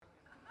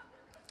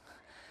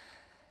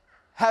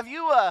Have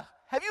you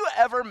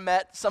ever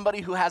met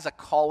somebody who has a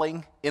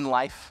calling in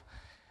life?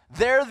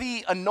 They're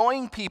the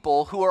annoying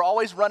people who are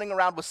always running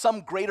around with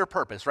some greater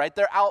purpose, right?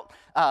 They're out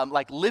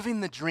like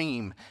living the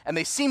dream, and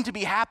they seem to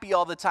be happy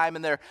all the time,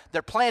 and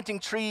they're planting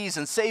trees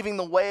and saving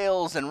the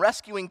whales and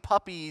rescuing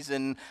puppies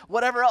and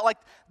whatever else. Like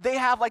they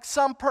have like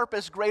some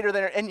purpose greater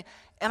than,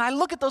 and I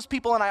look at those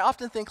people and I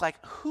often think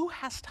like, who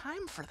has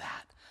time for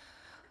that?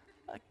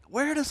 Like,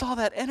 where does all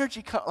that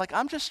energy come? Like,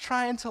 I'm just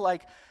trying to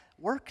like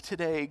work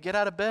today, get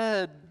out of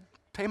bed,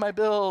 pay my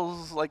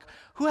bills. Like,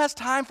 who has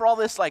time for all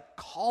this like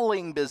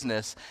calling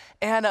business?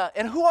 And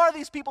who are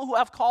these people who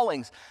have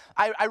callings?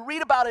 I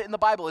read about it in the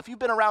Bible. If you've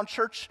been around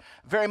church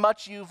very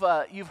much,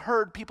 you've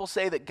heard people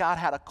say that God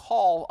had a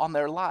call on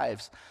their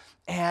lives.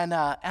 And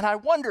I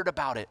wondered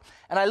about it.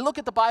 And I look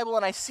at the Bible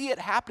and I see it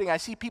happening. I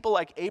see people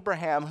like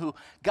Abraham who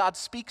God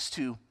speaks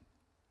to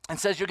and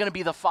says, you're going to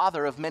be the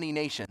father of many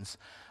nations.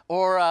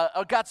 Or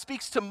God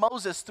speaks to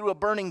Moses through a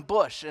burning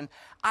bush, and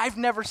I've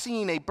never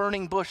seen a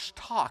burning bush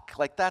talk.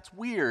 Like, that's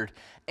weird.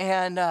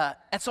 And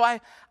so I'm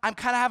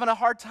kind of having a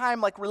hard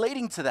time, like,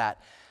 relating to that.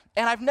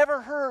 And I've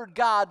never heard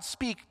God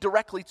speak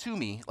directly to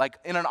me, like,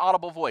 in an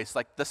audible voice,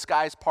 like the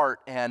skies part,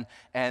 and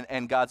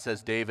God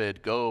says,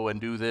 David, go and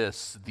do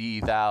this, thee,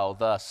 thou,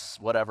 thus,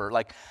 whatever.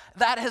 Like,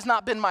 that has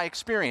not been my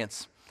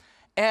experience.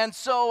 And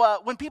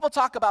so when people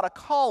talk about a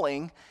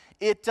calling,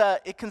 it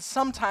can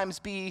sometimes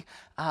be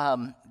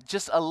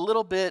just a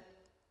little bit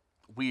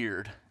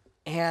weird.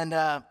 And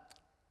I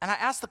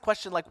ask the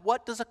question, like,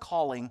 what does a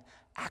calling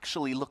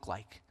actually look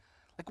like?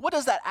 Like, what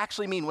does that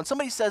actually mean? When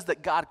somebody says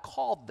that God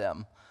called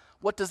them,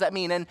 what does that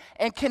mean?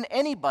 And can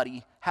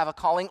anybody have a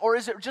calling, or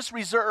is it just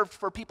reserved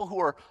for people who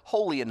are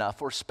holy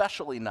enough or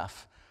special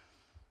enough?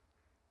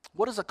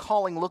 What does a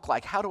calling look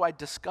like? How do I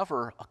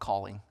discover a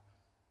calling?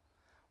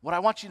 What I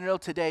want you to know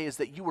today is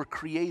that you were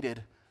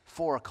created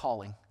for a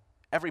calling.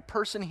 Every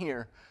person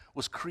here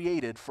was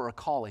created for a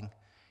calling.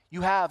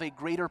 You have a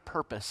greater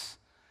purpose.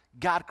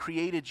 God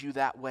created you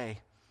that way.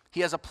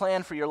 He has a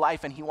plan for your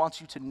life, and he wants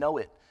you to know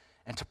it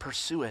and to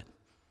pursue it.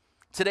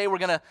 Today we're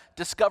going to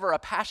discover a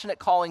passionate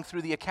calling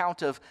through the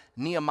account of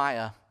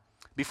Nehemiah.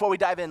 Before we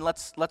dive in,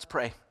 let's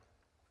pray.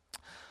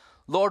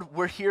 Lord,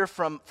 we're here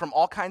from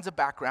all kinds of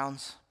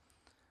backgrounds,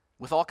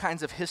 with all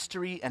kinds of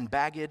history and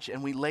baggage,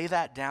 and we lay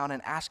that down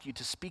and ask you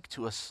to speak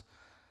to us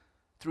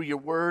through your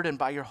word and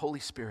by your Holy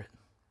Spirit.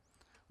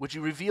 Would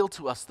you reveal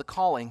to us the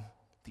calling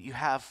that you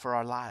have for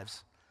our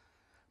lives?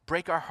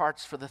 Break our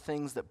hearts for the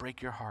things that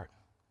break your heart.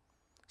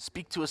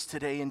 Speak to us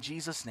today in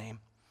Jesus'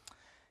 name.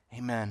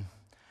 Amen.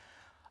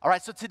 All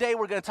right, so today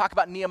we're going to talk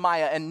about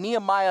Nehemiah, and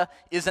Nehemiah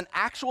is an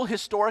actual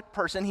historic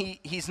person.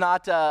 He's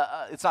not.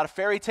 It's not a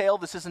fairy tale.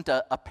 This isn't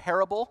a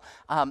parable.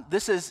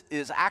 This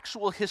is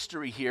actual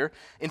history here.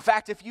 In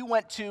fact, if you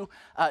went to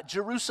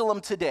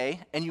Jerusalem today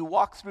and you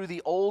walk through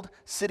the old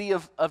city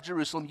of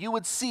Jerusalem, you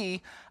would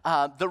see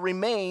the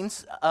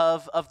remains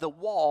of the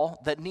wall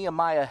that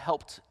Nehemiah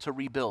helped to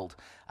rebuild.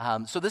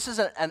 So this is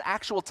an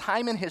actual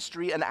time in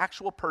history, an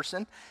actual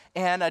person.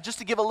 And just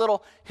to give a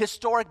little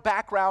historic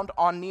background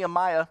on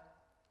Nehemiah,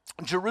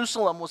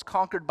 Jerusalem was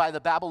conquered by the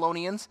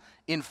Babylonians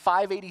in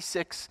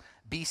 586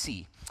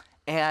 BC.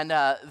 And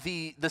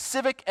the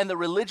civic and the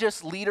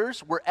religious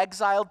leaders were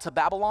exiled to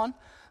Babylon.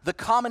 The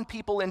common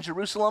people in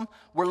Jerusalem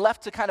were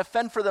left to kind of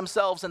fend for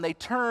themselves, and they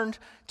turned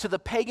to the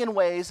pagan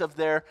ways of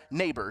their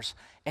neighbors.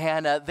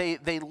 And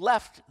they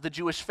left the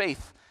Jewish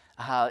faith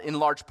in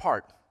large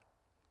part.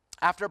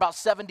 After about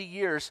 70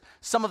 years,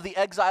 some of the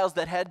exiles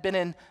that had been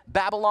in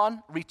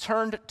Babylon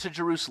returned to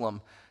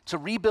Jerusalem to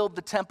rebuild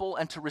the temple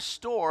and to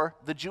restore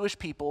the Jewish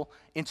people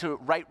into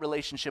right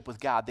relationship with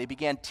God. They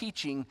began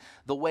teaching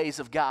the ways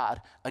of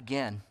God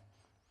again.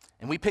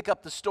 And we pick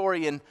up the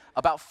story in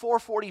about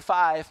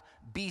 445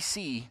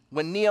 BC,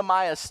 when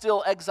Nehemiah,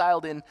 still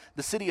exiled in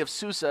the city of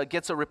Susa,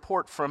 gets a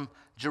report from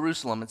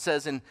Jerusalem. It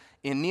says in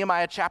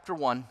Nehemiah chapter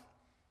 1,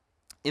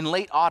 in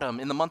late autumn,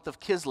 in the month of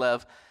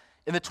Kislev,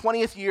 in the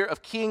 20th year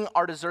of King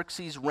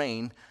Artaxerxes'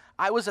 reign,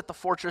 I was at the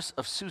fortress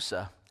of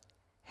Susa.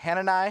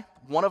 Hanani,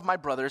 one of my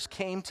brothers,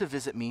 came to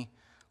visit me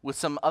with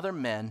some other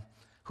men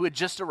who had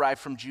just arrived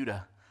from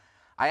Judah.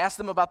 I asked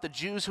them about the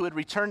Jews who had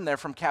returned there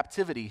from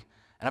captivity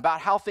and about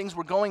how things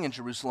were going in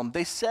Jerusalem.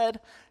 They said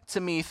to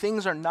me,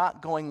 things are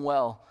not going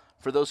well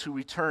for those who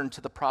return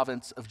to the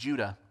province of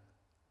Judah.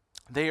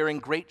 They are in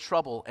great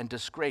trouble and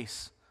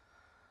disgrace.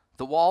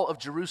 The wall of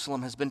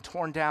Jerusalem has been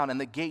torn down and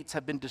the gates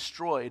have been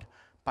destroyed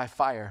by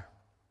fire.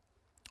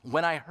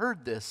 When I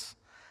heard this,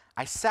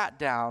 I sat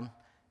down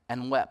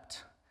and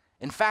wept.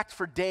 In fact,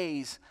 for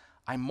days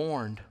I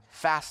mourned,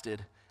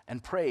 fasted,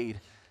 and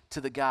prayed to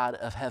the God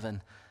of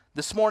heaven.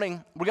 This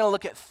morning, we're going to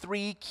look at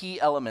 3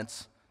 key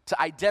elements to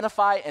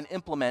identify and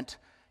implement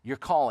your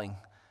calling.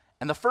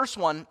 And the first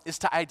one is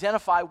to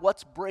identify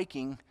what's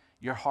breaking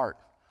your heart.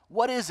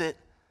 What is it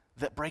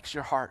that breaks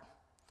your heart?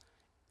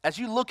 As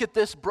you look at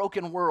this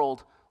broken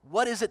world,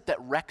 what is it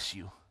that wrecks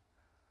you?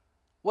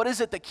 What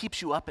is it that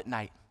keeps you up at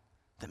night,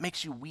 that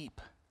makes you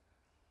weep?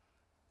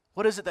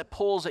 What is it that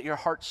pulls at your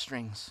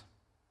heartstrings?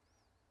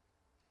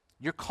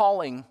 Your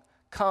calling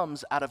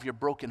comes out of your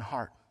broken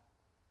heart.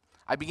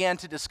 I began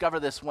to discover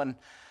this when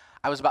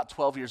I was about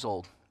 12 years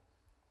old.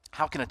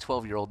 How can a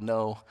 12-year-old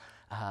know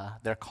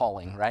their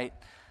calling, right?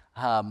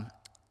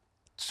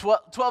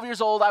 12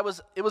 years old,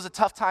 it was a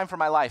tough time for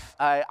my life.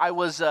 I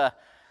was a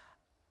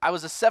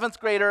seventh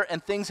grader,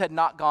 and things had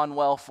not gone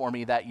well for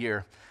me that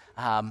year.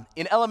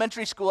 In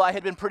elementary school, I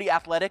had been pretty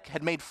athletic,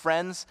 had made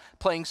friends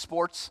playing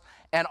sports,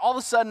 and all of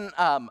a sudden,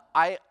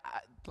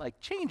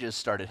 changes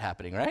started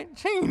happening, right?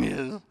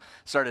 Changes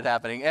started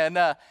happening, and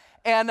all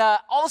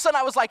of a sudden,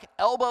 I was like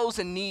elbows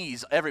and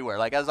knees everywhere.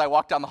 Like as I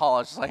walked down the hall, I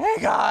was just like, "Hey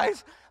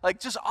guys!" Like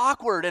just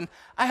awkward, and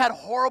I had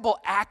horrible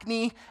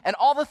acne, and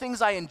all the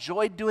things I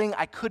enjoyed doing,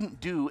 I couldn't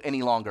do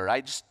any longer.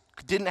 I just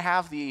didn't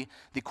have the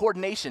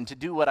coordination to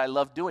do what I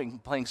loved doing,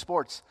 playing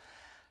sports.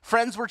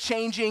 Friends were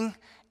changing,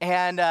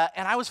 and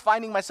I was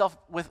finding myself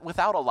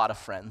without a lot of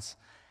friends.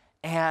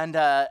 And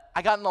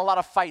I got in a lot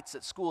of fights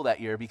at school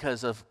that year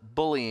because of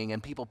bullying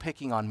and people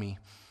picking on me.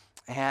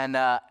 And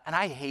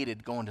I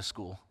hated going to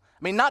school.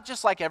 I mean, not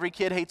just like every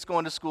kid hates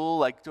going to school,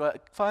 like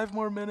 5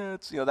 more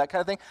minutes, that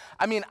kind of thing.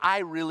 I mean,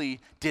 I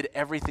really did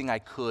everything I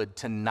could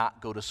to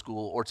not go to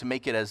school or to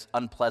make it as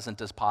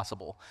unpleasant as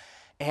possible.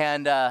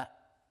 And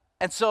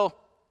so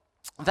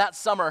that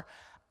summer,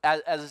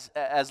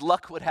 as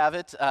luck would have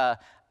it,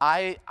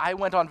 I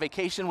went on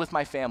vacation with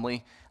my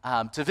family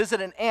to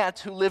visit an aunt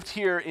who lived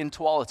here in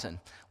Tualatin.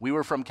 We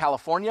were from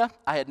California.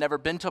 I had never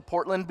been to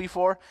Portland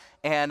before,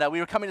 and we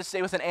were coming to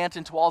stay with an aunt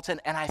in Tualatin,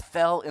 and I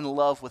fell in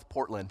love with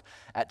Portland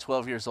at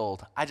 12 years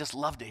old. I just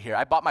loved it here.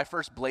 I bought my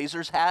first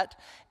Blazers hat,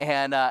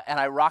 and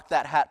I rocked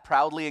that hat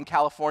proudly in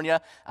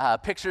California.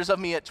 Pictures of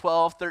me at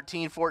 12,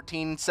 13,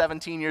 14,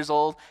 17 years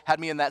old had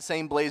me in that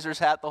same Blazers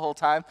hat the whole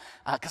time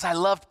because I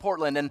loved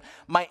Portland. And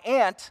my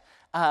aunt,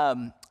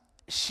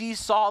 she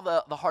saw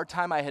the hard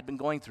time I had been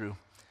going through.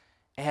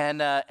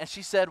 And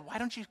she said, "Why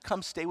don't you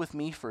come stay with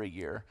me for a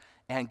year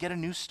and get a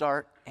new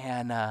start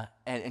and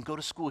go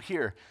to school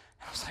here?"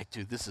 And I was like,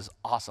 "Dude, this is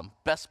awesome.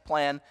 Best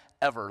plan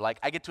ever. Like,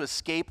 I get to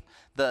escape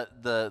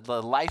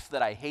the life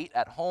that I hate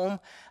at home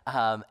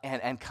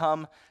and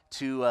come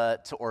to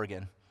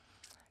Oregon."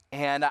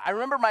 And I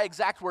remember my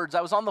exact words.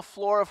 I was on the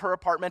floor of her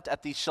apartment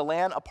at the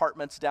Chelan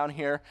Apartments down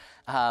here.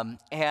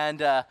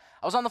 And I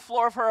was on the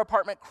floor of her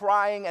apartment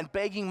crying and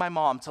begging my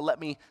mom to let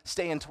me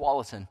stay in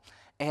Tualatin.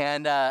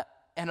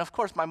 And of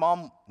course, my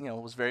mom,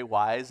 was very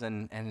wise,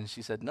 and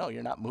she said, "No,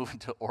 you're not moving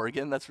to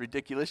Oregon. That's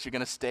ridiculous. You're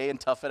going to stay and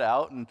tough it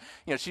out." And,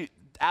 she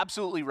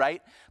absolutely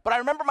right. But I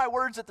remember my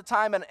words at the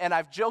time, and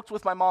I've joked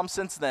with my mom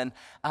since then.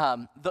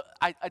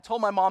 I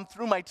told my mom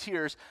through my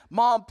tears,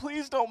 "Mom,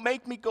 please don't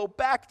make me go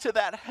back to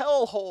that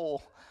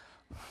hellhole."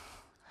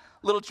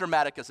 Little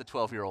dramatic as a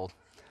 12-year-old.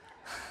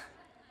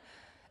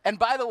 And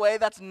by the way,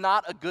 that's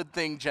not a good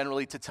thing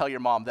generally to tell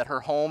your mom, that her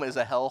home is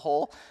a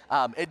hellhole.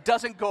 It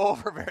doesn't go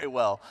over very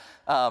well.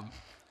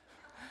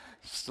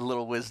 Just a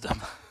little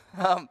wisdom.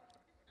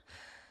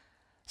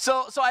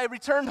 So I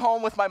returned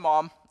home with my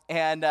mom,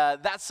 and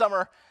that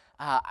summer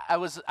I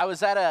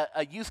was at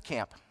a youth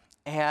camp,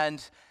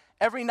 and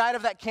every night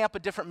of that camp a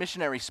different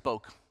missionary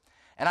spoke.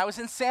 And I was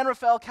in San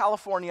Rafael,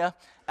 California,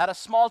 at a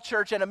small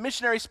church, and a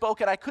missionary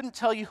spoke, and I couldn't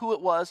tell you who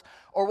it was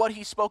or what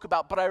he spoke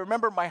about, but I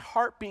remember my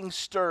heart being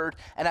stirred,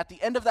 and at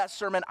the end of that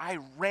sermon, I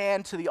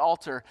ran to the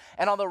altar,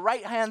 and on the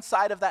right-hand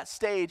side of that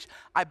stage,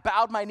 I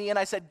bowed my knee, and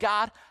I said,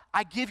 "God,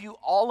 I give you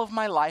all of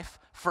my life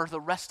for the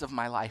rest of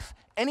my life.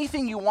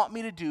 Anything you want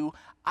me to do,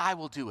 I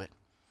will do it."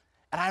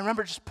 And I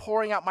remember just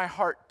pouring out my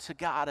heart to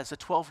God as a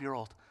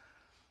 12-year-old.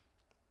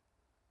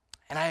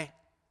 And I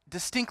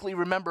distinctly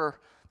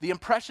remember the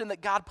impression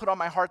that God put on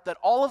my heart that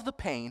all of the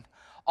pain,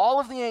 all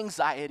of the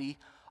anxiety,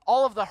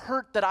 all of the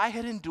hurt that I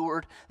had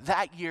endured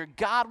that year,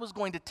 God was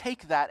going to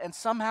take that and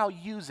somehow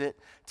use it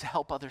to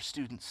help other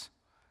students.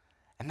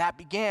 And that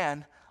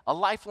began a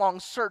lifelong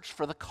search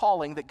for the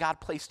calling that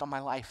God placed on my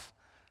life,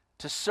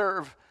 to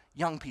serve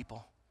young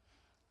people,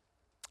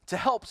 to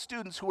help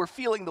students who were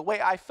feeling the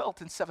way I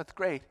felt in 7th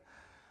grade.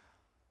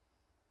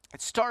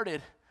 It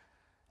started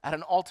at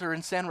an altar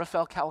in San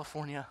Rafael,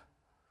 California,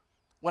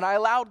 when I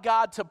allowed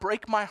God to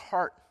break my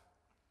heart,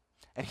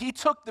 and He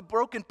took the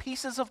broken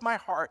pieces of my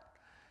heart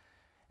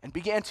and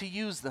began to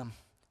use them,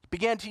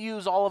 began to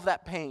use all of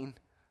that pain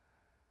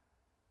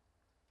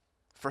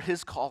for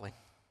His calling.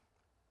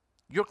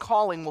 Your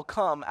calling will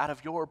come out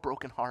of your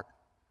broken heart.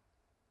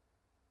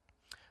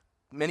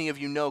 Many of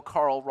you know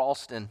Carl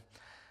Ralston,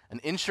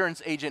 an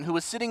insurance agent who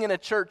was sitting in a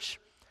church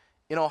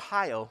in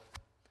Ohio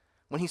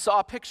when he saw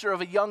a picture of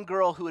a young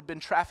girl who had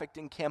been trafficked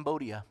in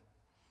Cambodia.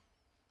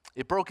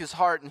 It broke his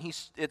heart, and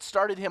it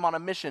started him on a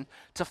mission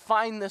to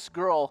find this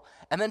girl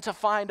and then to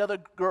find other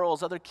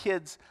girls, other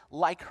kids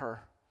like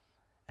her,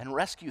 and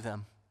rescue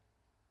them.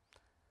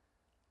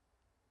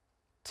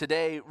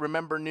 Today,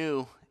 Remember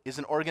New is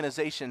an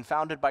organization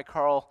founded by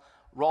Carl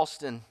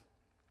Ralston.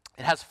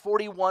 It has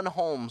 41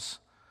 homes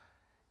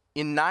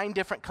in 9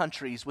 different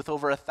countries with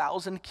over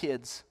 1,000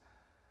 kids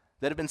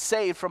that have been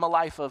saved from a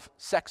life of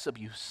sex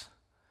abuse,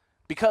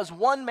 because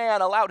one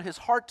man allowed his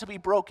heart to be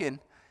broken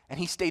and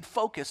he stayed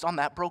focused on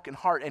that broken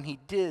heart, and he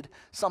did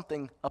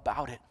something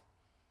about it.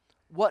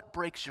 What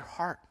breaks your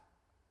heart?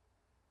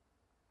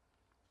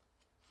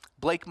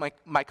 Blake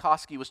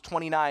Mycoskie was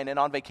 29 and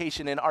on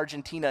vacation in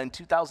Argentina in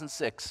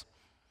 2006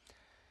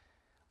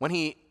 when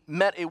he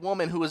met a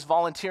woman who was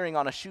volunteering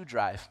on a shoe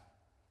drive.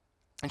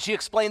 And she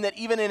explained that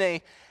even in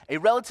a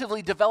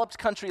relatively developed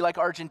country like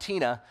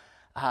Argentina,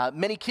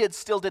 many kids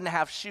still didn't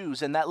have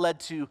shoes, and that led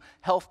to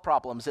health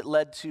problems. It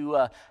led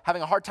to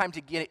having a hard time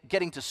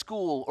getting to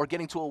school or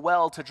getting to a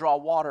well to draw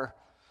water.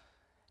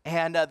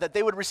 And that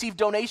they would receive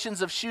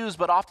donations of shoes,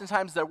 but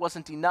oftentimes there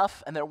wasn't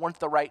enough and there weren't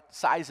the right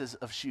sizes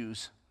of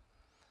shoes.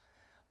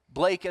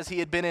 Blake, as he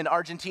had been in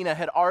Argentina,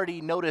 had already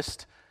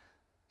noticed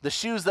the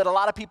shoes that a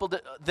lot of people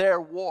there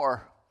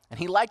wore. And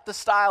he liked the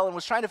style and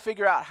was trying to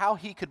figure out how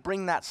he could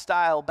bring that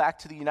style back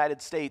to the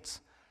United States.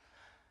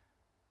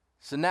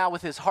 So now,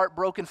 with his heart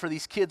broken for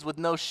these kids with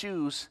no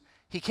shoes,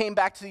 he came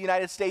back to the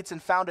United States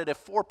and founded a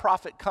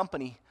for-profit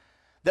company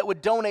that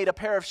would donate a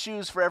pair of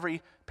shoes for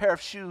every pair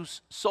of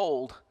shoes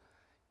sold.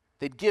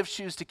 They'd give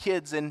shoes to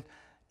kids in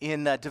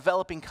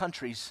developing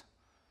countries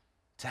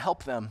to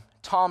help them.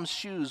 Tom's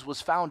Shoes was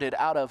founded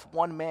out of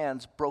one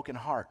man's broken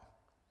heart.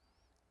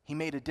 He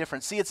made a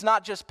difference. See, it's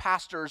not just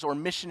pastors or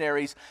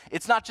missionaries.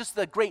 It's not just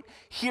the great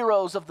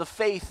heroes of the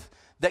faith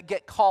that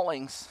get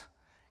callings.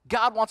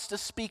 God wants to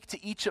speak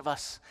to each of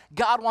us.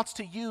 God wants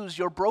to use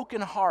your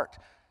broken heart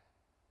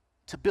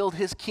to build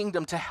his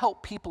kingdom, to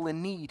help people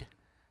in need.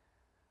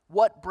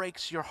 What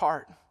breaks your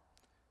heart?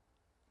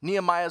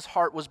 Nehemiah's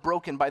heart was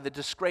broken by the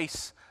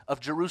disgrace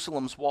of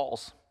Jerusalem's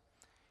walls.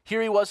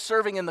 Here he was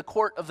serving in the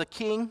court of the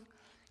king.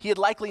 He had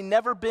likely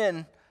never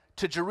been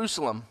to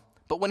Jerusalem,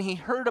 but when he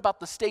heard about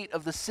the state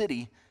of the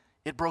city,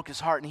 it broke his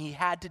heart, and he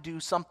had to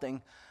do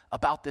something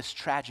about this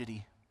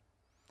tragedy.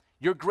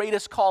 Your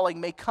greatest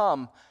calling may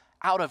come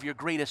out of your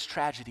greatest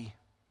tragedy.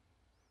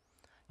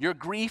 Your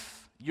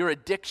grief, your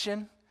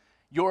addiction,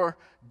 your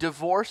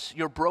divorce,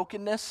 your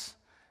brokenness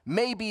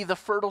may be the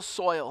fertile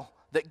soil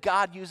that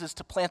God uses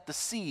to plant the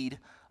seed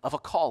of a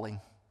calling.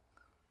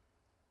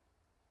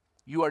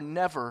 You are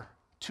never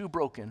too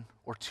broken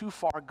or too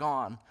far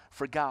gone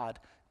for God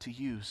to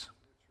use.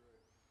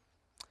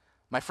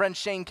 My friend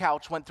Shane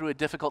Couch went through a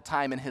difficult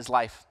time in his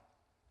life.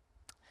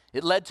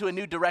 It led to a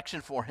new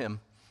direction for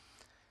him.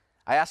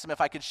 I asked him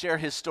if I could share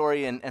his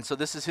story, and so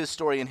this is his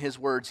story in his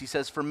words. He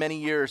says, "For many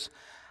years,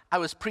 I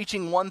was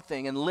preaching one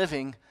thing and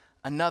living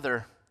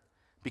another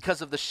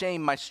because of the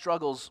shame my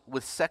struggles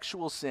with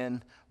sexual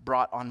sin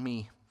brought on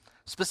me,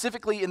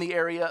 specifically in the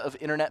area of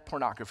internet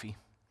pornography.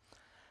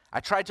 I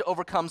tried to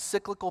overcome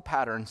cyclical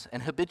patterns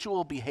and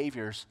habitual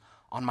behaviors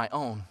on my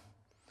own,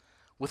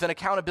 with an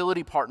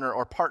accountability partner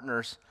or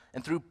partners,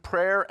 and through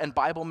prayer and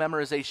Bible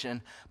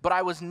memorization, but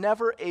I was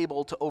never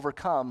able to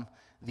overcome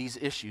these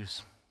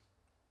issues.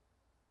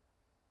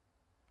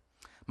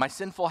 My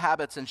sinful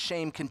habits and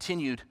shame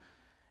continued,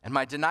 and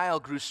my denial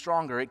grew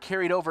stronger. It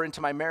carried over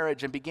into my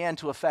marriage and began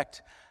to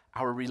affect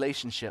our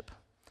relationship.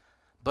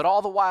 But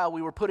all the while,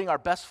 we were putting our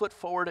best foot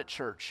forward at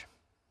church,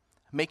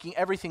 making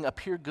everything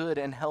appear good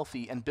and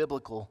healthy and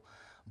biblical,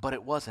 but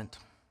it wasn't.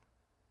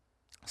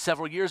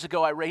 Several years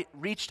ago, I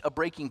reached a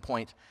breaking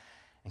point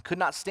and could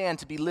not stand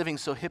to be living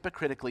so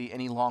hypocritically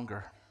any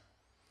longer.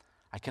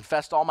 I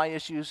confessed all my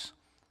issues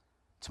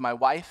to my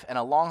wife, and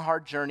a long,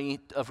 hard journey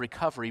of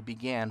recovery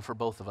began for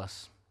both of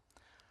us.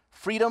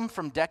 Freedom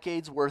from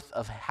decades worth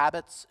of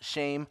habits,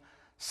 shame,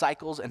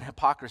 cycles, and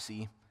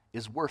hypocrisy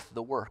is worth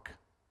the work.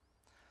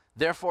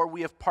 Therefore,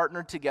 we have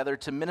partnered together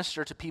to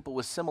minister to people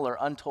with similar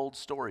untold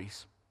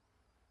stories.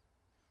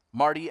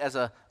 Marty, as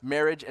a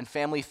marriage and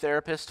family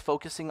therapist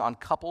focusing on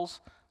couples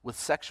with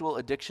sexual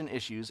addiction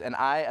issues, and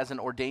I, as an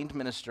ordained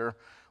minister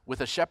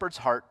with a shepherd's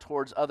heart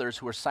towards others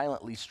who are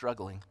silently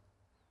struggling.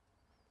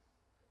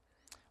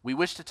 We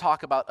wish to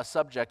talk about a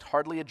subject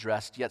hardly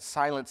addressed, yet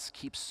silence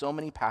keeps so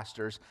many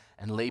pastors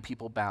and lay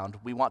people bound.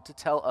 We want to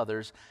tell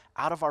others,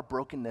 out of our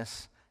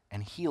brokenness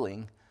and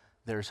healing,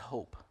 there's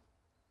hope.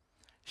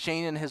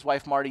 Shane and his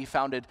wife Marty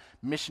founded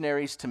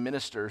Missionaries to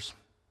Ministers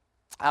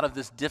out of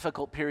this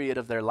difficult period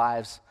of their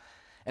lives.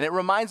 And it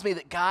reminds me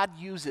that God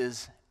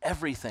uses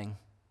everything,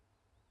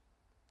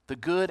 the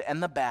good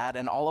and the bad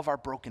and all of our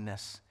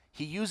brokenness.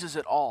 He uses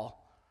it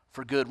all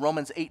for good.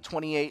 Romans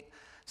 8:28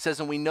 says,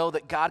 and we know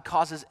that God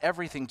causes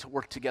everything to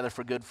work together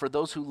for good for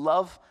those who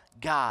love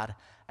God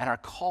and are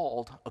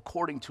called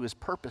according to his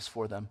purpose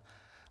for them.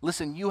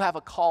 Listen, you have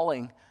a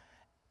calling,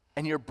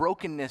 and your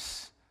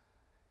brokenness,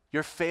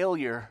 your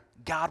failure,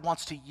 God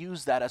wants to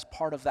use that as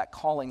part of that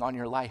calling on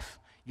your life.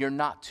 You're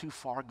not too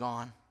far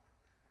gone.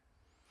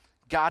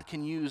 God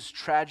can use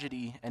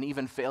tragedy and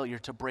even failure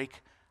to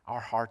break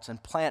our hearts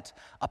and plant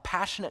a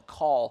passionate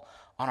call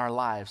on our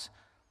lives.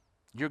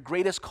 Your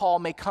greatest call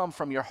may come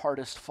from your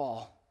hardest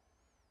fall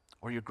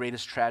or your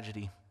greatest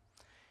tragedy.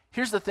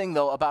 Here's the thing,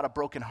 though, about a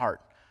broken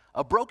heart.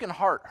 A broken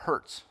heart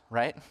hurts,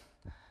 right?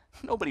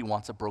 Nobody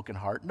wants a broken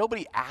heart.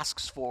 Nobody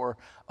asks for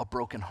a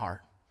broken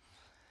heart.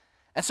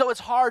 And so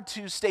it's hard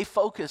to stay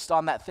focused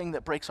on that thing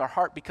that breaks our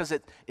heart because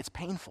it's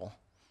painful.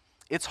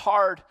 It's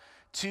hard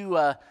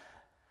to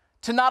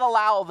To not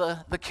allow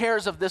the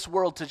cares of this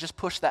world to just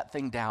push that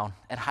thing down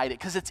and hide it,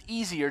 because it's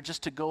easier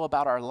just to go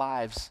about our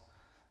lives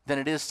than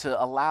it is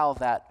to allow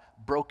that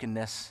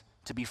brokenness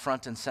to be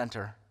front and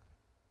center.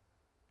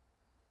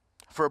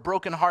 For a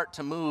broken heart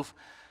to move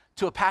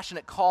to a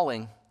passionate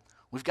calling,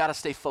 we've got to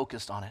stay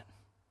focused on it.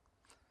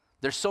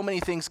 There's so many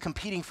things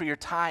competing for your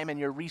time and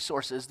your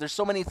resources. There's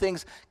so many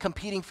things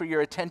competing for your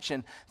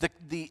attention.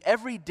 The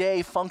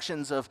everyday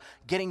functions of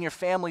getting your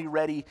family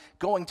ready,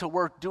 going to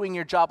work, doing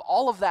your job,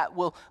 all of that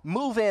will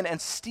move in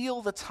and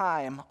steal the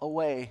time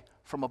away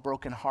from a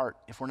broken heart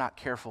if we're not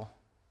careful.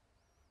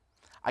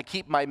 I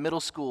keep my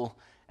middle school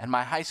and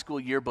my high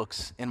school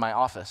yearbooks in my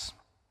office.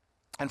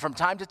 And from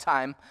time to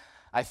time,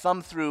 I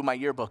thumb through my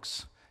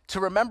yearbooks to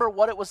remember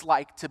what it was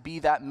like to be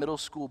that middle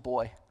school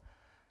boy,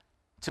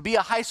 to be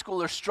a high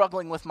schooler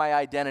struggling with my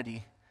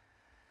identity.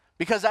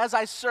 Because as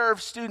I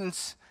serve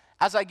students,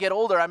 as I get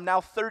older, I'm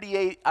now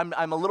 38, I'm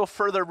a little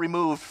further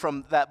removed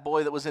from that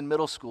boy that was in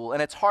middle school,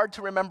 and it's hard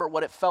to remember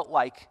what it felt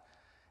like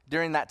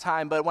during that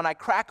time, but when I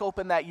crack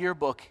open that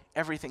yearbook,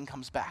 everything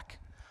comes back.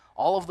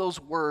 All of those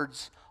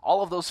words,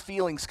 all of those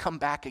feelings come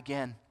back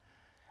again.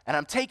 And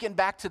I'm taken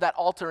back to that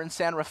altar in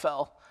San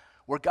Rafael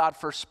where God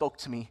first spoke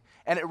to me,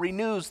 and it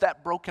renews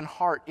that broken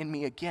heart in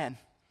me again.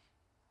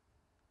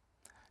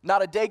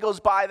 Not a day goes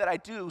by that I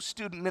do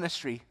student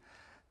ministry,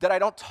 that I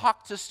don't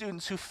talk to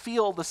students who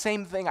feel the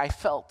same thing I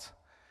felt.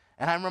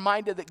 And I'm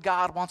reminded that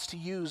God wants to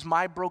use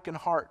my broken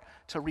heart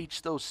to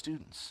reach those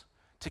students,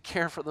 to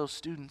care for those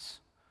students.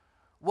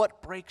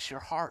 What breaks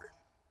your heart?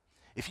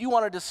 If you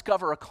want to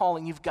discover a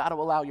calling, you've got to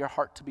allow your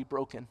heart to be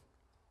broken.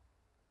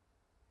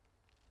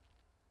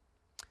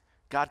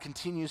 God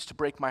continues to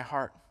break my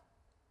heart.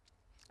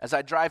 As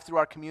I drive through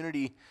our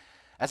community,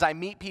 as I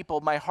meet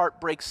people, my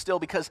heart breaks still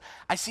because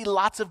I see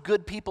lots of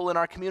good people in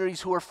our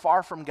communities who are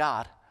far from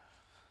God.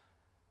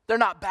 They're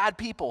not bad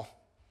people.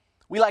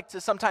 We like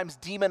to sometimes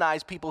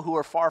demonize people who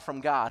are far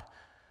from God.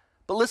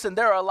 But listen,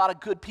 there are a lot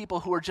of good people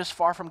who are just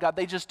far from God.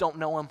 They just don't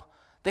know Him.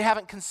 They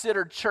haven't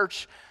considered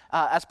church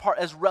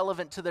as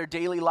relevant to their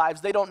daily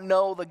lives. They don't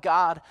know the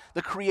God,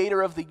 the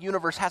creator of the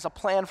universe, has a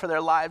plan for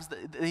their lives,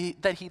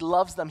 that He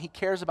loves them, He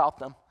cares about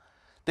them.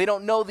 They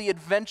don't know the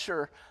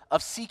adventure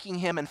of seeking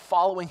Him and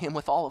following Him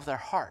with all of their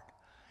heart.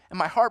 And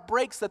my heart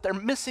breaks that they're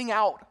missing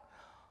out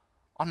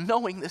on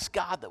knowing this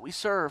God that we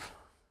serve.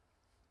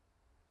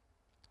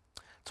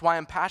 That's why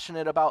I'm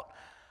passionate about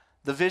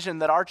the vision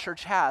that our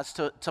church has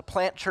to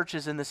plant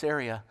churches in this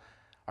area.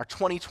 Our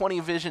 2020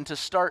 vision to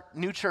start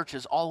new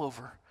churches all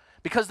over.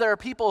 Because there are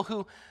people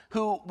who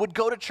would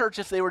go to church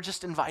if they were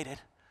just invited,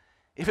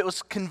 if it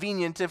was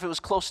convenient, if it was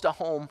close to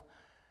home.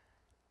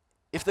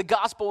 If the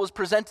gospel was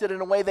presented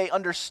in a way they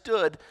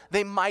understood,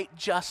 they might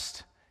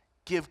just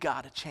give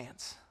God a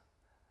chance.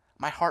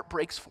 My heart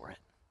breaks for it.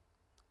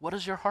 What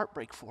does your heart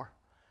break for?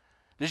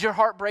 Does your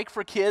heart break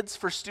for kids,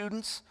 for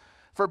students,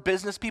 for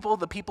business people,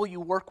 the people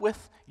you work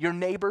with, your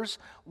neighbors?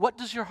 What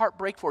does your heart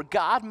break for?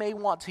 God may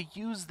want to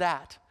use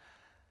that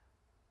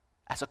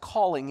as a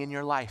calling in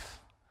your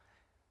life.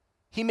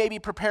 He may be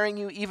preparing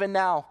you even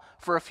now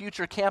for a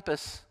future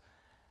campus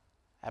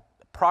at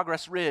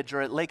Progress Ridge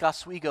or at Lake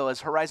Oswego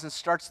as Horizon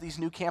starts these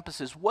new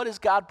campuses. What is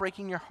God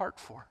breaking your heart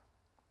for?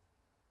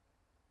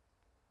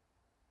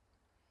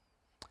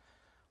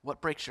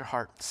 What breaks your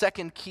heart?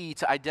 Second key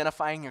to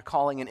identifying your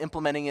calling and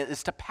implementing it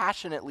is to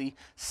passionately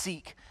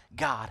seek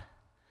God.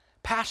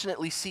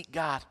 Passionately seek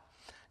God.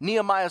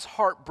 Nehemiah's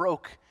heart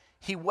broke.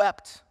 He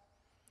wept.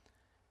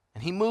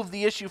 And he moved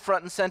the issue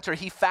front and center.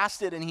 He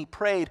fasted and he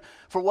prayed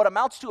for what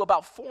amounts to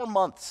about 4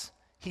 months.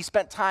 He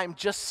spent time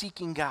just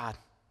seeking God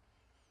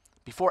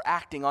before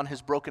acting on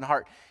his broken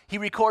heart. He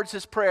records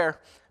his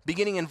prayer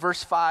beginning in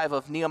verse 5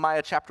 of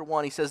Nehemiah chapter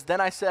 1. He says, "Then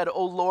I said,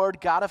 O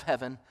Lord, God of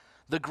heaven,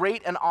 the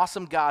great and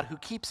awesome God who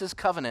keeps his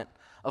covenant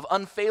of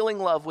unfailing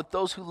love with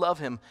those who love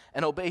him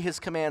and obey his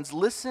commands,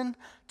 listen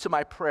to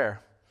my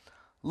prayer.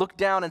 Look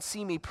down and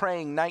see me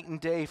praying night and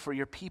day for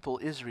your people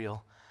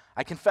Israel.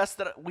 I confess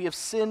that we have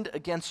sinned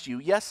against you.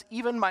 Yes,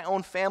 even my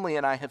own family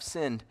and I have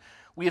sinned.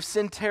 We have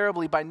sinned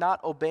terribly by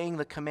not obeying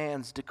the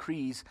commands,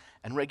 decrees,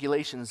 and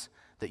regulations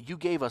that you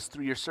gave us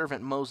through your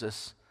servant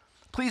Moses.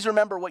 Please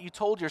remember what you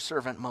told your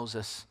servant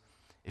Moses.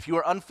 If you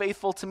are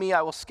unfaithful to me,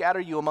 I will scatter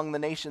you among the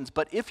nations.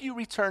 But if you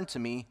return to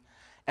me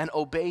and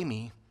obey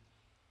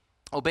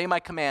my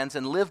commands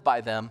and live by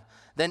them,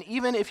 then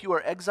even if you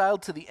are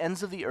exiled to the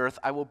ends of the earth,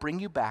 I will bring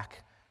you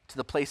back to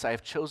the place I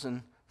have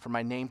chosen for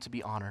my name to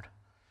be honored.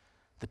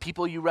 The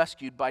people you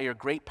rescued by your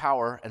great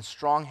power and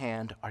strong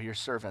hand are your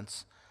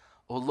servants.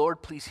 O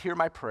Lord, please hear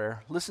my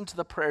prayer. Listen to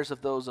the prayers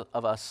of those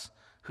of us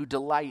who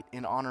delight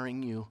in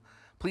honoring you.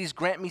 Please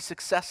grant me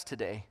success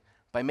today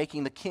by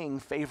making the king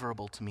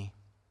favorable to me.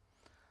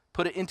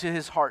 Put it into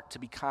his heart to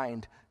be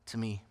kind to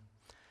me."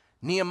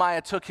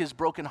 Nehemiah took his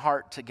broken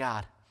heart to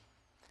God.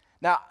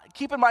 Now,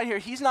 keep in mind here,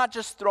 he's not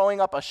just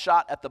throwing up a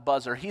shot at the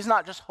buzzer. He's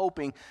not just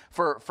hoping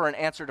for an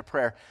answer to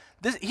prayer.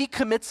 He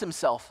commits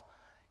himself.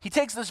 He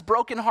takes this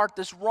broken heart,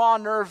 this raw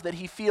nerve that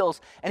he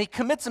feels, and he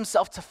commits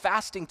himself to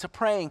fasting, to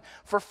praying.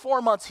 For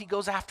 4 months, he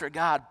goes after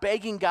God,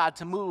 begging God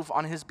to move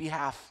on his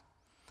behalf.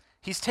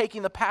 He's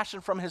taking the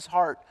passion from his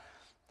heart,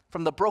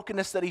 from the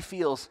brokenness that he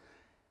feels,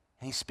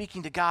 and he's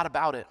speaking to God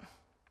about it.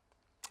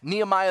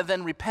 Nehemiah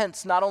then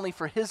repents not only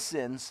for his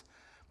sins,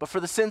 but for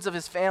the sins of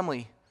his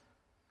family,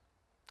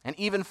 and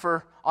even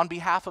on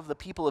behalf of the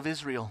people of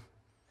Israel.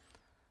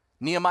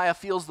 Nehemiah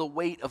feels the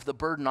weight of the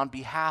burden on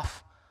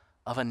behalf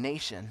of a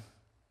nation.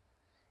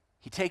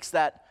 He takes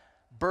that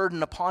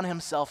burden upon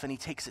himself and he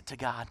takes it to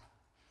God,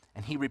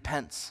 and he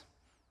repents.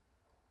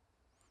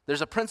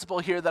 There's a principle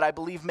here that I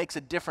believe makes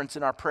a difference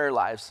in our prayer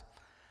lives,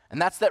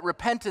 and that's that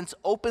repentance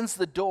opens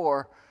the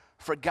door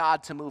for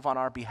God to move on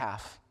our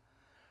behalf.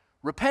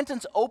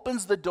 Repentance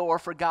opens the door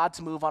for God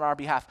to move on our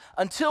behalf.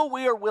 Until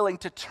we are willing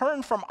to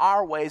turn from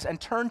our ways and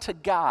turn to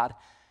God,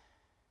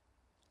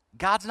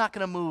 God's not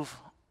going to move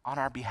on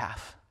our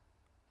behalf.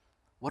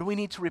 What do we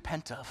need to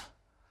repent of?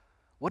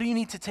 What do you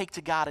need to take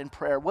to God in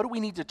prayer? What do we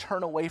need to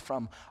turn away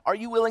from? Are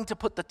you willing to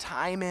put the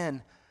time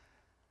in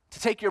to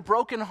take your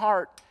broken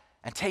heart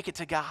and take it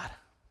to God?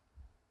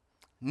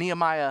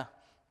 Nehemiah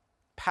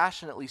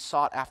passionately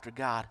sought after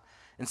God.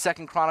 In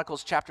 2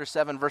 Chronicles chapter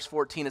 7, verse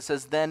 14, it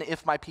says, "Then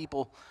if my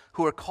people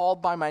who are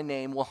called by my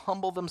name will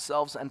humble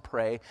themselves and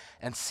pray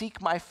and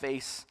seek my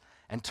face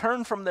and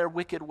turn from their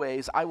wicked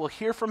ways, I will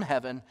hear from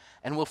heaven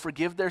and will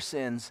forgive their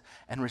sins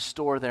and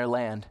restore their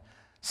land."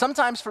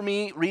 Sometimes for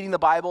me, reading the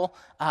Bible,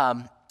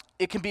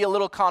 it can be a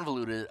little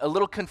convoluted, a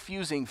little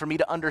confusing for me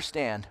to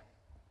understand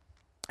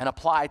and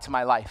apply to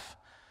my life.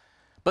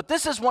 But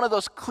this is one of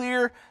those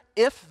clear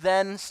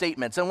if-then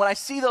statements. And when I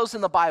see those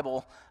in the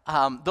Bible,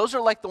 those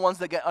are like the ones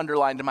that get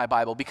underlined in my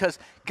Bible, because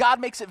God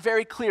makes it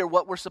very clear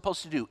what we're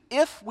supposed to do.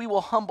 If we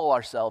will humble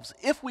ourselves,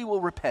 if we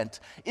will repent,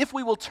 if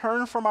we will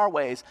turn from our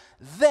ways,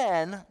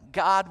 then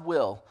God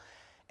will.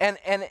 And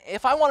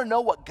if I want to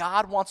know what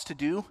God wants to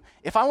do,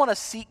 if I want to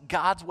seek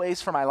God's ways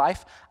for my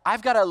life,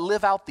 I've got to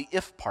live out the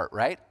if part,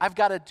 right? I've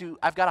got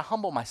to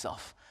humble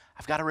myself.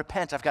 I've got to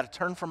repent. I've got to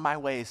turn from my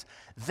ways.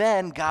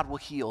 Then God will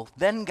heal.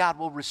 Then God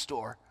will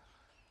restore.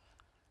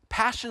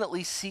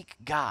 Passionately seek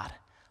God.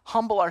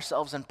 Humble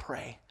ourselves and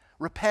pray.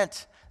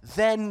 Repent.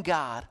 Then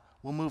God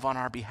will move on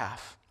our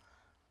behalf.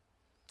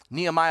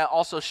 Nehemiah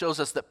also shows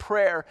us that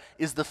prayer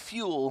is the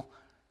fuel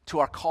to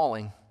our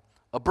calling.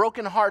 A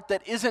broken heart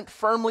that isn't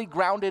firmly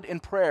grounded in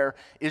prayer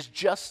is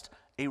just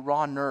a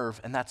raw nerve,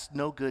 and that's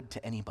no good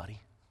to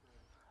anybody.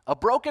 A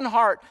broken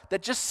heart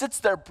that just sits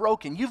there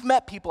broken. You've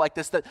met people like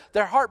this, that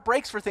their heart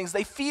breaks for things.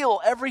 They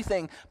feel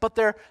everything, but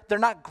they're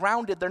not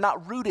grounded. They're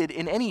not rooted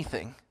in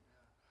anything.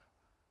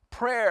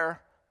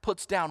 Prayer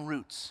puts down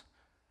roots.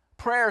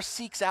 Prayer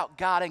seeks out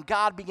God, and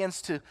God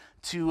begins to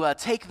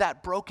take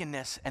that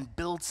brokenness and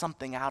build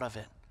something out of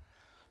it.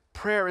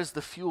 Prayer is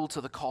the fuel to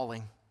the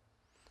calling.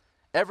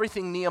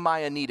 Everything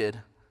Nehemiah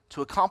needed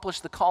to accomplish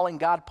the calling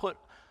God put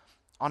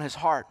on his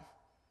heart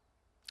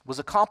was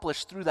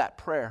accomplished through that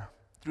prayer,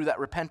 through that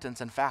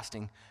repentance and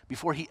fasting,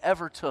 before he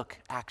ever took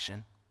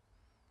action.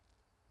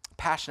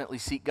 Passionately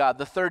seek God.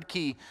 The third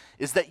key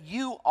is that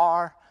you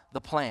are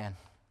the plan.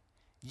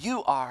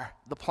 You are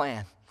the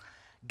plan.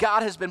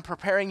 God has been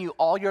preparing you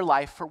all your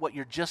life for what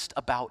you're just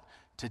about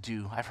to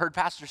do. I've heard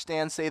Pastor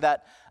Stan say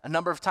that a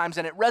number of times,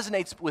 and it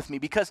resonates with me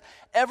because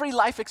every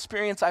life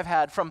experience I've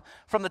had, from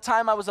the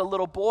time I was a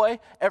little boy,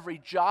 every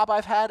job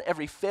I've had,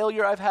 every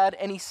failure I've had,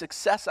 any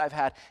success I've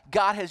had,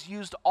 God has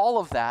used all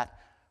of that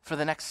for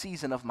the next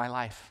season of my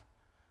life.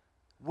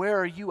 Where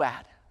are you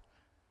at?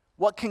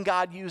 What can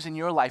God use in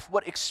your life?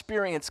 What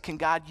experience can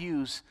God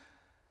use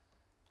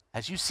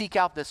as you seek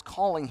out this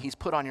calling he's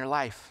put on your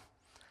life?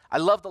 I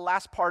love the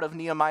last part of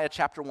Nehemiah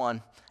chapter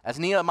 1. As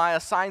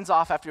Nehemiah signs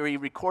off after he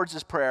records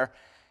his prayer,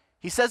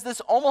 he says this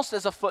almost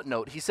as a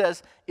footnote. He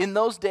says, "In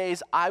those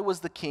days, I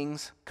was the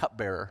king's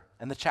cupbearer."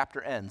 And the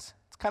chapter ends.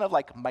 It's kind of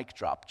like mic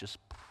drop, just,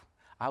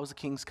 I was the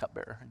king's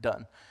cupbearer,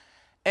 done.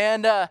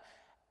 And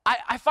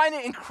I find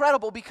it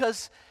incredible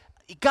because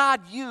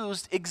God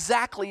used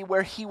exactly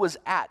where he was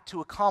at to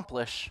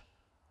accomplish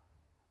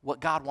what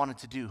God wanted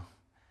to do.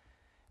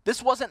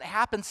 This wasn't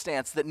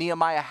happenstance that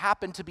Nehemiah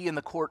happened to be in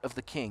the court of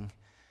the king.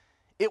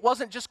 It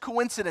wasn't just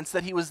coincidence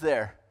that he was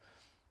there.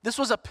 This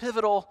was a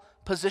pivotal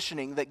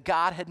positioning that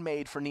God had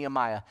made for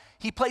Nehemiah.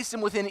 He placed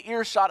him within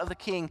earshot of the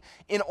king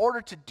in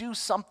order to do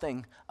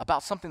something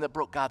about something that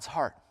broke God's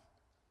heart.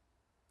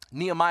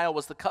 Nehemiah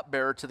was the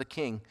cupbearer to the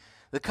king.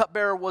 The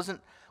cupbearer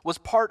was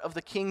part of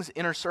the king's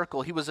inner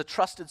circle. He was a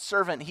trusted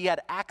servant. He had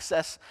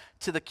access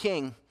to the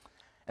king.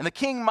 And the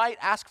king might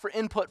ask for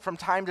input from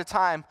time to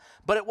time,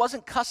 but it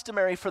wasn't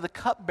customary for the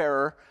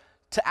cupbearer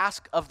to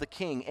ask of the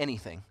king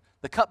anything.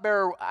 The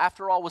cupbearer,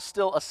 after all, was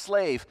still a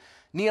slave.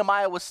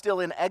 Nehemiah was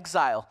still in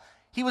exile.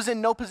 He was in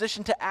no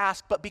position to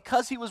ask, but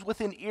because he was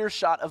within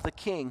earshot of the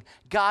king,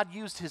 God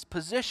used his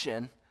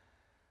position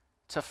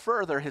to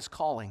further his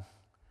calling.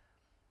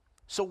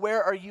 So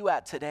where are you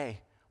at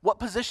today? What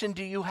position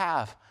do you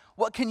have?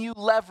 What can you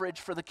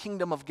leverage for the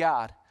kingdom of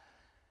God?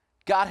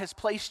 God has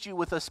placed you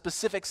with a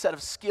specific set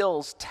of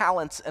skills,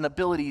 talents, and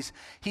abilities.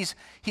 He's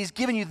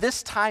given you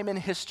this time in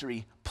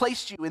history,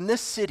 placed you in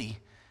this city,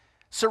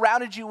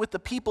 surrounded you with the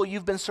people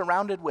you've been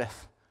surrounded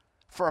with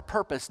for a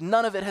purpose.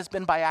 None of it has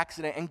been by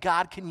accident, and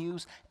God can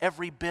use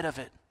every bit of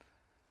it.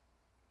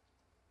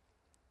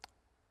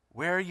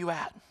 Where are you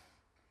at?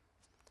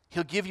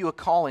 He'll give you a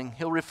calling.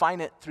 He'll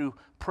refine it through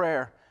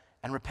prayer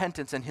and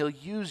repentance, and he'll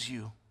use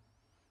you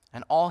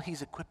and all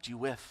he's equipped you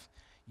with.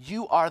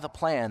 You are the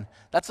plan.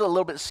 That's a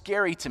little bit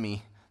scary to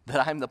me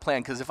that I'm the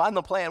plan, because if I'm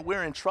the plan,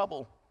 we're in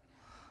trouble.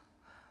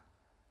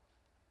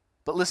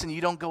 But listen,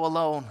 you don't go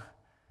alone.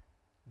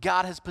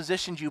 God has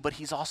positioned you, but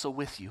he's also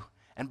with you.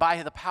 And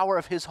by the power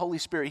of his Holy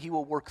Spirit, he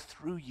will work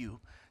through you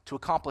to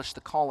accomplish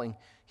the calling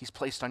he's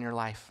placed on your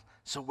life.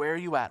 So where are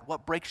you at?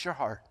 What breaks your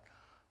heart?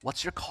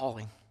 What's your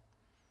calling?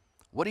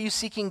 What are you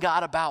seeking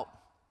God about?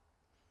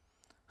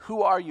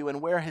 Who are you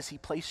and where has he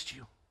placed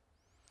you?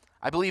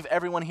 I believe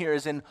everyone here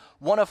is in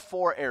one of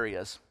four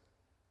areas.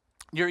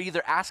 You're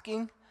either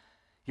asking,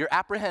 you're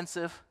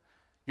apprehensive,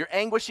 you're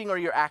anguishing, or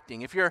you're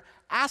acting. If you're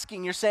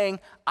asking, you're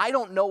saying, I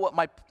don't know what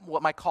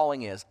my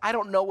calling is. I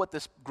don't know what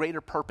this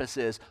greater purpose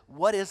is.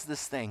 What is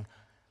this thing?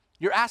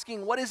 You're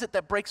asking, what is it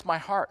that breaks my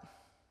heart?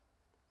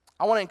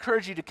 I want to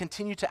encourage you to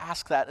continue to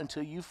ask that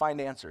until you find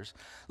answers.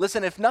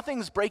 Listen, if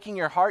nothing's breaking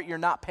your heart, you're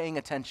not paying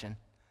attention.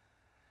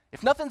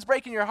 If nothing's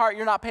breaking your heart,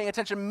 you're not paying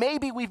attention.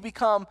 Maybe we've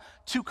become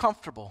too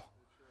comfortable.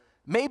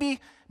 Maybe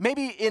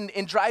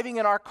in driving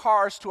in our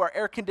cars to our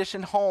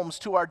air-conditioned homes,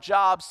 to our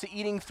jobs, to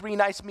eating 3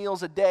 nice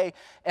meals a day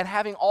and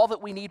having all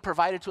that we need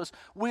provided to us,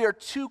 we are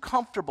too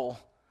comfortable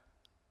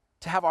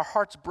to have our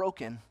hearts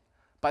broken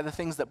by the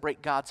things that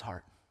break God's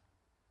heart.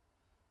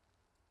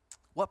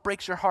 What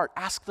breaks your heart?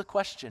 Ask the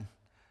question.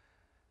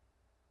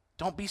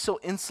 Don't be so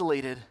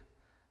insulated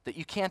that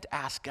you can't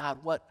ask God,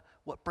 what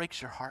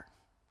breaks your heart?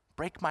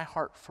 Break my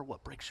heart for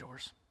what breaks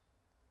yours.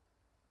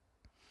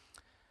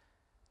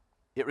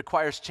 It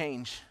requires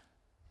change.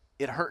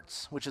 It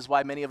hurts, which is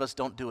why many of us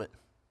don't do it.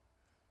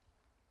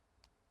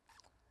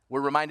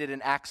 We're reminded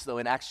in Acts, though,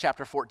 in Acts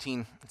chapter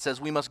 14, it says,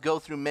 we must go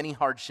through many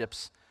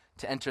hardships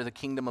to enter the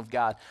kingdom of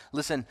God.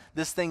 Listen,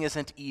 this thing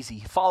isn't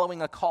easy.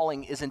 Following a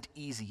calling isn't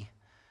easy.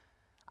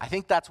 I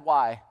think that's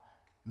why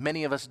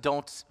many of us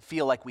don't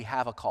feel like we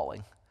have a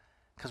calling,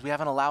 because we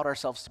haven't allowed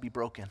ourselves to be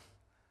broken,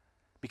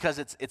 because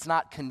it's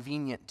not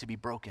convenient to be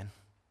broken.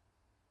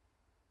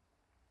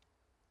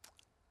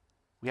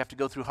 We have to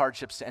go through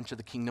hardships to enter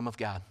the kingdom of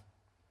God.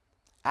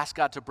 Ask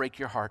God to break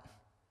your heart.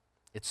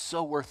 It's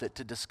so worth it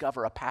to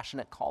discover a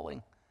passionate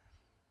calling.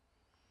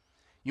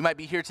 You might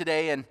be here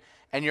today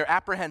and you're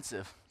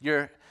apprehensive.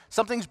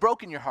 Something's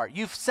broken your heart.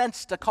 You've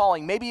sensed a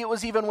calling. Maybe it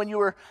was even when you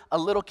were a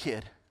little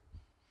kid.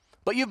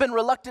 But you've been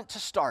reluctant to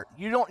start.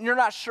 You're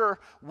not sure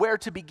where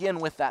to begin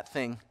with that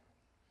thing.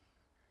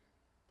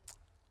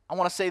 I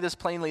want to say this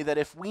plainly, that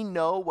if we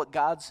know what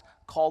God's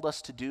called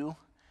us to do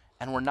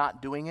and we're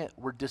not doing it,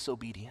 we're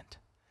disobedient.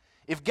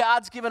 If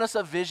God's given us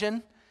a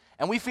vision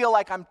and we feel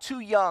like I'm too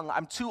young,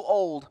 I'm too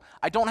old,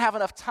 I don't have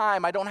enough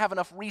time, I don't have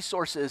enough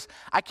resources,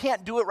 I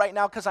can't do it right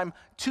now because I'm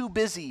too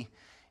busy.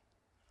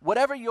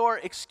 Whatever your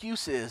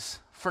excuse is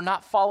for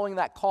not following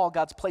that call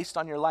God's placed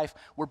on your life,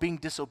 we're being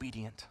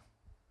disobedient.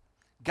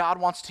 God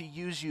wants to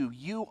use you.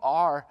 You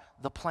are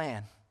the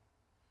plan.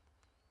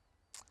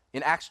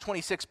 In Acts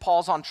 26,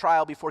 Paul's on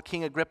trial before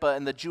King Agrippa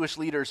and the Jewish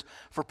leaders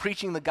for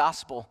preaching the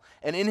gospel.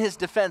 And in his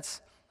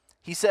defense,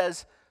 he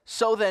says,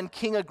 so then,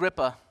 King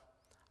Agrippa,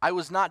 I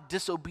was not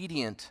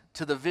disobedient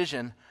to the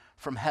vision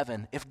from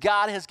heaven. If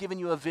God has given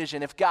you a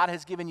vision, if God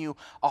has given you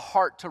a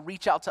heart to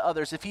reach out to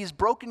others, if he's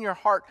broken your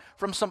heart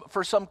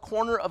for some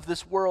corner of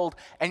this world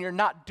and you're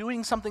not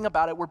doing something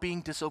about it, we're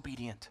being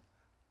disobedient.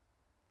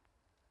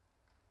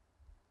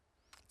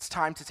 It's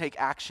time to take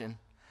action.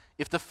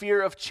 If the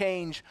fear of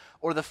change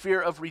or the fear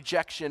of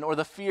rejection or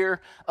the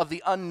fear of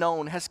the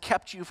unknown has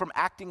kept you from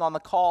acting on the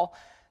call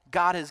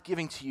God is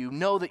giving to you,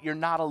 know that you're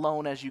not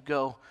alone as you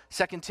go.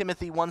 2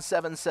 Timothy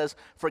 1:7 says,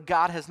 for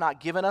God has not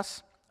given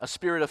us a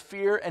spirit of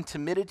fear and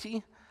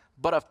timidity,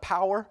 but of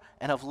power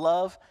and of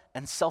love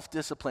and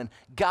self-discipline.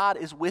 God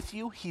is with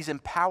you. He's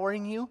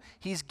empowering you.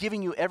 He's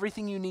giving you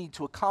everything you need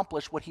to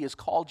accomplish what he has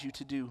called you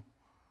to do.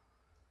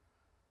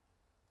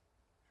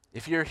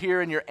 If you're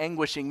here and you're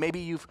anguishing, maybe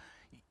you've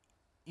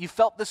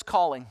felt this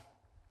calling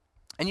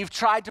and you've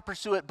tried to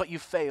pursue it, but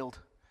you've failed.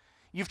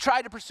 You've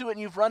tried to pursue it and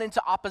you've run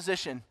into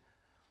opposition.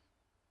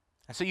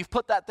 And so you've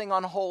put that thing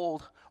on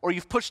hold, or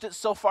you've pushed it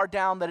so far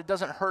down that it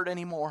doesn't hurt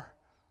anymore.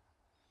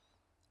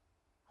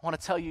 I want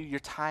to tell you, your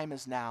time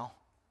is now.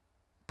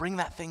 Bring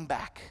that thing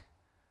back.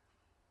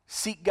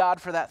 Seek God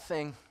for that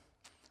thing,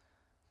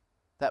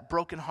 that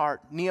broken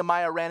heart.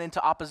 Nehemiah ran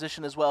into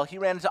opposition as well. He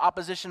ran into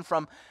opposition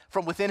from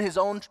within his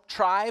own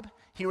tribe.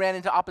 He ran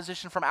into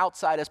opposition from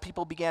outside as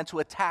people began to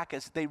attack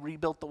as they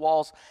rebuilt the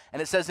walls.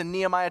 And it says in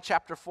Nehemiah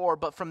chapter 4,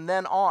 but from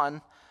then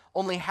on,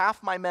 only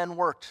half my men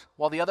worked,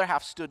 while the other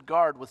half stood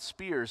guard with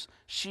spears,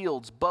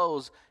 shields,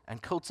 bows,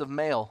 and coats of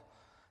mail.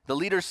 The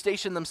leaders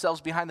stationed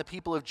themselves behind the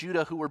people of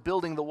Judah who were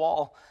building the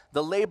wall.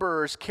 The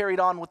laborers carried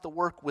on with the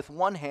work with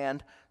one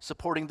hand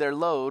supporting their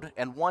load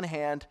and one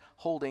hand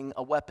holding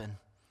a weapon.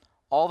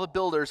 All the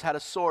builders had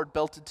a sword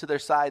belted to their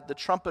side. The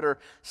trumpeter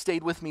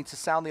stayed with me to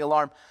sound the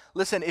alarm.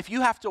 Listen, if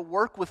you have to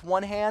work with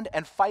one hand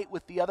and fight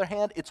with the other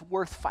hand, it's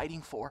worth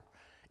fighting for.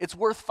 It's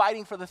worth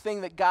fighting for the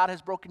thing that God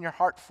has broken your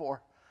heart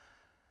for.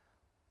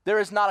 There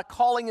is not a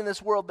calling in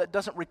this world that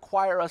doesn't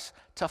require us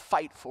to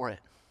fight for it.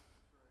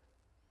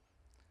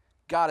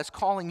 God is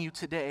calling you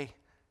today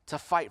to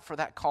fight for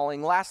that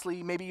calling.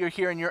 Lastly, maybe you're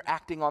here and you're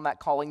acting on that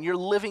calling. You're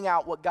living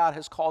out what God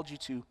has called you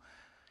to.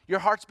 Your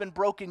heart's been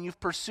broken, you've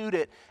pursued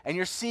it, and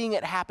you're seeing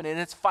it happen, and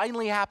it's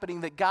finally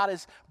happening that God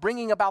is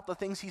bringing about the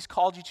things he's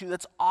called you to.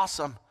 That's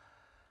awesome.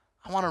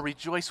 I want to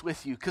rejoice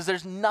with you because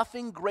there's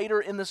nothing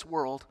greater in this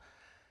world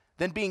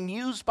than being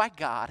used by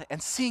God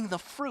and seeing the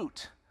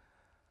fruit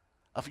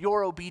of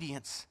your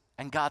obedience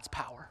and God's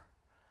power.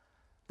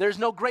 There's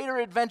no greater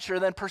adventure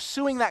than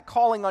pursuing that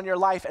calling on your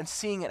life and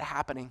seeing it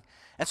happening.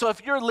 And so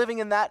if you're living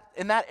in that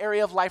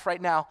area of life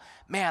right now,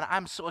 man,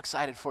 I'm so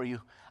excited for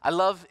you. I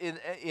love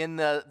in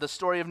the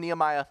story of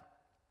Nehemiah,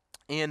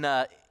 in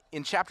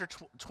chapter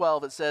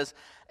 12, it says,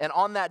 "And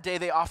on that day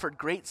they offered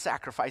great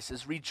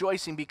sacrifices,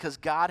 rejoicing because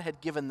God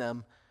had given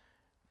them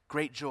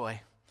great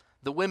joy.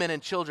 The women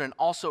and children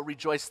also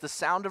rejoiced. The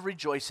sound of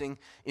rejoicing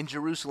in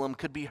Jerusalem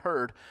could be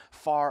heard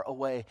far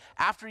away."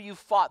 After you've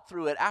fought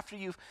through it, after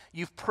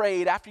you've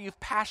prayed, after you've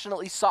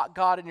passionately sought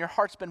God and your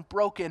heart's been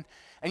broken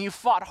and you've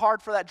fought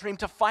hard for that dream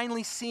to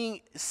finally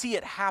see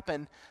it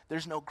happen,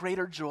 there's no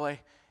greater joy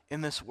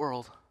in this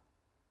world.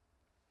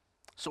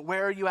 So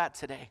where are you at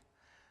today?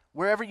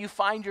 Wherever you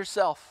find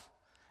yourself,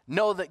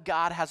 know that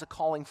God has a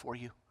calling for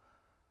you.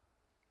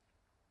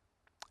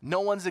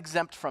 No one's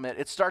exempt from it.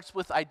 It starts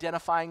with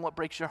identifying what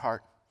breaks your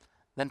heart,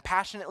 then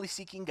passionately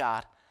seeking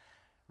God,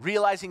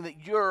 realizing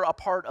that you're a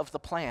part of the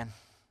plan.